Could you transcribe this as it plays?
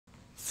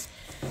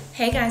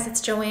Hey guys, it's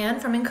Joanne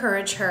from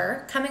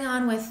encouragHER, coming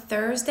on with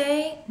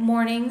Thursday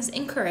morning's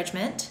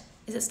encouragement.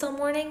 Is it still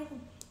morning?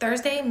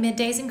 Thursday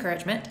midday's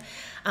encouragement.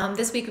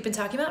 This week we've been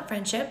talking about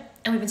friendship,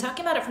 and we've been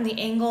talking about it from the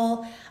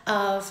angle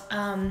of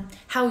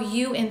how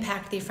you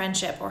impact the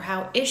friendship, or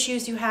how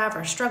issues you have,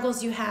 or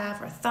struggles you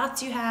have, or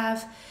thoughts you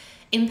have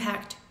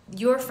impact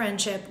your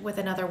friendship with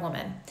another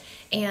woman.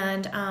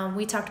 And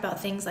we talked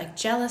about things like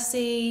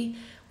jealousy,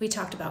 we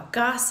talked about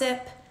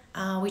gossip,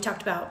 we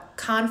talked about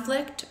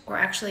conflict, or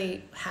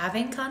actually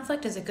having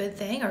conflict is a good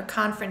thing, or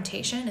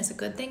confrontation is a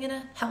good thing in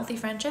a healthy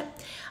friendship,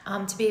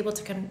 to be able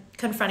to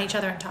confront each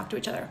other and talk to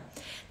each other.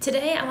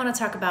 Today I want to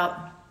talk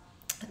about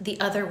the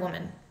other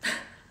woman.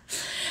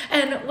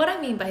 And what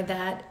I mean by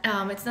that,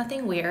 it's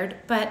nothing weird,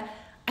 but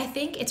I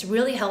think it's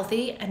really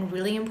healthy and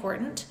really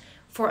important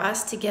for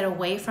us to get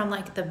away from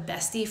like the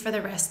bestie for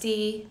the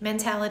restie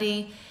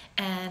mentality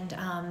and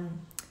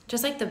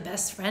just like the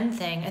best friend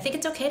thing. I think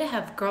it's okay to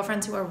have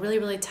girlfriends who are really,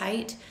 really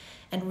tight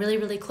and really,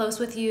 really close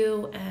with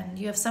you, and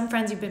you have some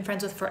friends you've been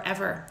friends with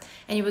forever,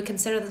 and you would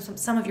consider them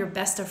some of your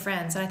best of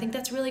friends, and I think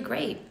that's really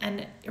great,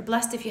 and you're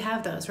blessed if you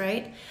have those,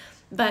 right?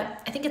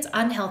 But I think it's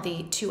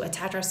unhealthy to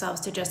attach ourselves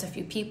to just a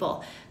few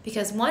people,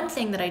 because one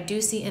thing that I do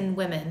see in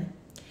women,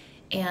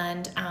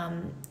 and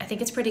I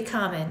think it's pretty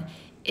common,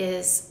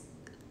 is,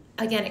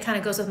 again, it kind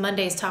of goes with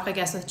Monday's talk, I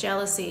guess, with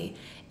jealousy,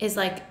 is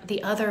like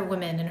the other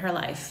women in her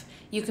life.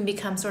 You can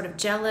become sort of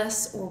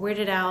jealous or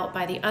weirded out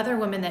by the other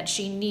women that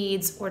she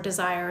needs or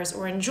desires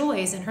or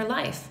enjoys in her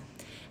life.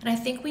 And I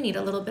think we need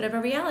a little bit of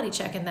a reality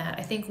check in that.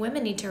 I think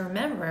women need to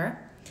remember,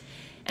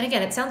 and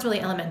again, it sounds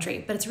really elementary,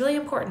 but it's really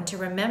important to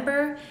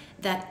remember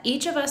that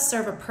each of us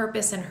serve a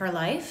purpose in her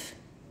life,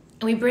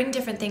 and we bring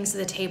different things to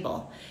the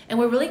table. And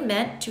we're really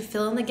meant to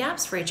fill in the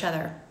gaps for each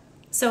other.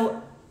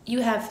 So you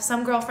have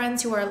some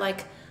girlfriends who are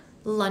like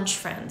lunch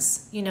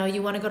friends. You know,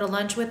 you want to go to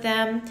lunch with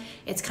them.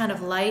 It's kind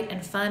of light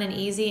and fun and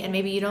easy, and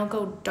maybe you don't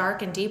go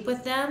dark and deep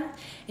with them.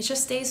 It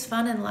just stays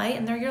fun and light,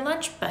 and they're your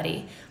lunch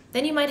buddy.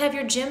 Then you might have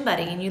your gym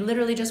buddy, and you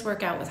literally just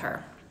work out with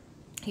her.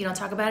 You don't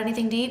talk about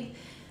anything deep.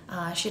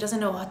 She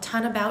doesn't know a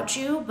ton about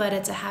you, but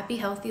it's a happy,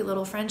 healthy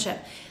little friendship.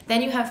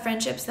 Then you have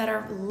friendships that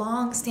are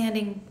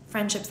long-standing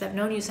friendships that have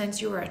known you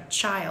since you were a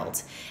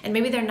child, and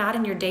maybe they're not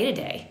in your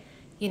day-to-day.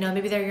 You know,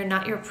 maybe they're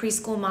not your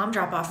preschool mom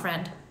drop-off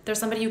friend. They're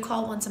somebody you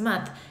call once a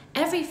month.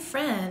 Every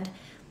friend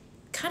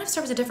kind of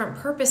serves a different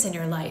purpose in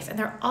your life, and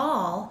they're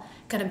all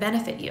going to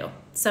benefit you.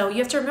 So you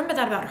have to remember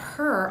that about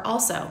her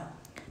also,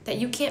 that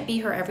you can't be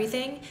her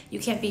everything, you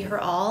can't be her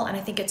all, and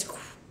I think it's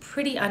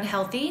pretty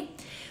unhealthy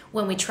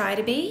when we try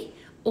to be,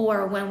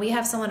 or when we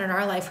have someone in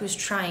our life who's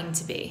trying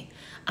to be.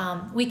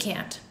 We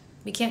can't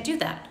do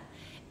that,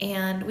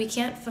 and we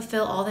can't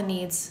fulfill all the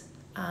needs.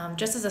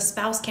 Just as a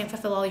spouse can't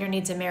fulfill all your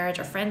needs in marriage,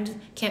 a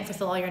friend can't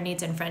fulfill all your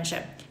needs in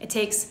friendship. It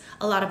takes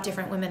a lot of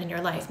different women in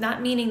your life.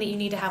 Not meaning that you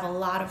need to have a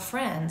lot of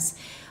friends,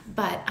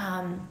 but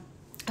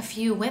a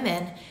few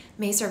women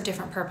may serve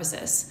different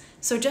purposes.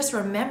 So just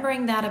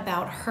remembering that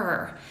about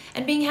her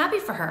and being happy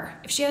for her.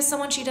 If she has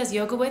someone she does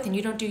yoga with and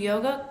you don't do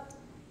yoga,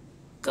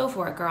 go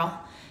for it,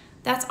 girl.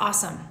 That's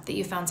awesome that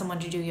you found someone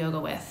to do yoga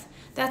with.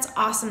 That's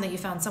awesome that you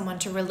found someone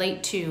to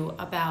relate to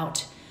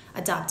about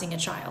adopting a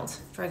child,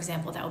 for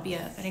example. That would be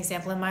an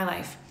example in my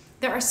life.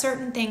 There are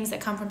certain things that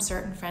come from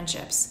certain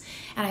friendships,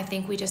 and I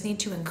think we just need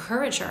to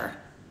encourage her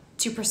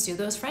to pursue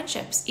those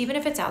friendships, even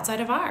if it's outside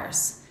of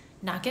ours.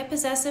 Not get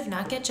possessive,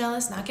 not get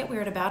jealous, not get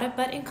weird about it,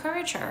 but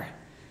encourage her.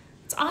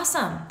 It's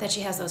awesome that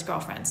she has those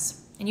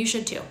girlfriends, and you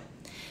should too.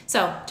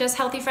 So just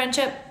healthy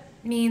friendship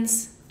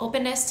means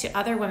openness to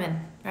other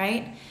women,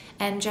 right?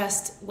 And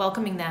just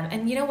welcoming them.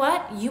 And you know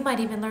what? You might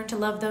even learn to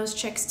love those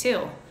chicks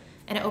too.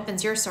 And it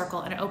opens your circle,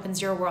 and it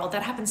opens your world.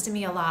 That happens to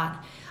me a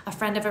lot. A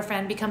friend of a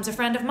friend becomes a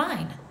friend of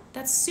mine.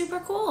 That's super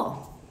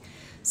cool.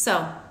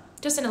 So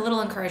just in a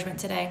little encouragement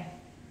today.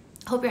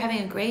 Hope you're having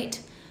a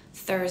great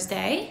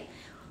Thursday.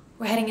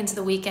 We're heading into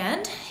the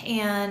weekend,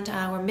 and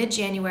we're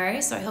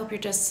mid-January, so I hope you're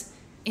just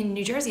in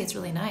New Jersey. It's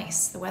really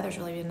nice. The weather's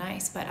really, really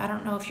nice, but I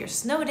don't know if you're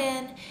snowed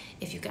in,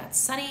 if you've got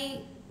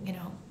sunny,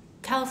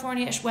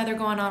 California-ish weather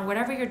going on.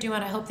 Whatever you're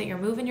doing, I hope that you're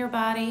moving your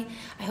body.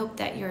 I hope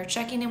that you're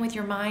checking in with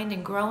your mind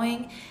and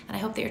growing, and I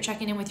hope that you're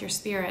checking in with your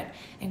spirit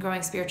and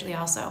growing spiritually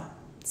also.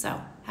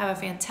 So have a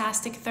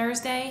fantastic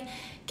Thursday.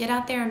 Get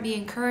out there and be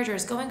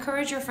encouragers. Go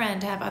encourage your friend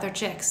to have other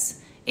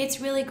chicks.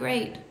 It's really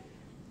great,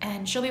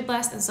 and she'll be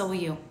blessed, and so will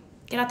you.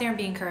 Get out there and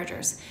be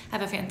encouragers.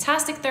 Have a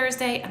fantastic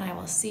Thursday, and I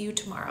will see you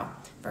tomorrow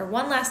for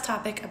one last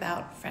topic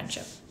about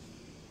friendship.